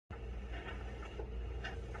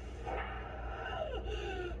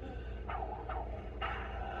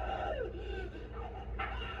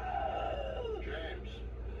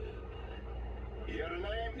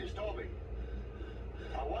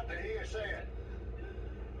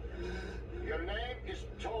Your name is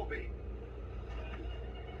Toby.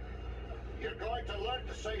 You're going to learn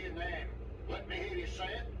to say your name. Let me hear you say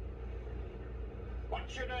it.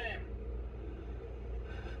 What's your name?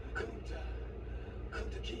 Kunta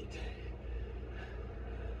Kinte.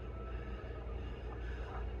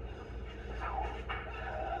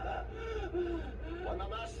 When the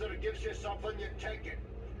master gives you something, you take it.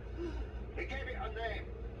 He gave you a name.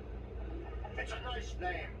 It's a nice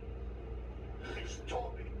name. It's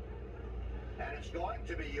Toby. And it's going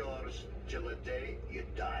to be yours till the day you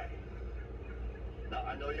die. Now,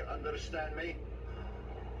 I know you understand me,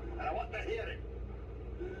 and I want to hear it.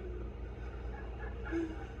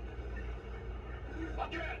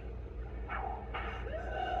 Again!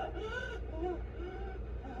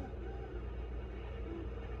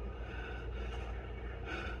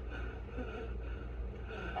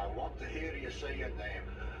 I want to hear you say your name.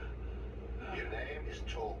 Your name is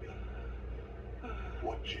Toby.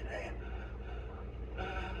 What's your name?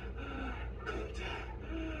 Kunta.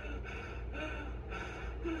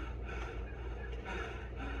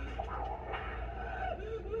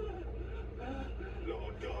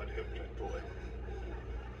 Lord God, help that boy.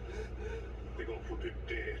 They're gonna put him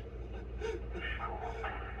dead.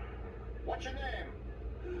 What's your name?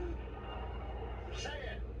 Say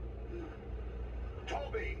it.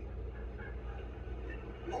 Toby.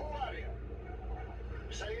 Who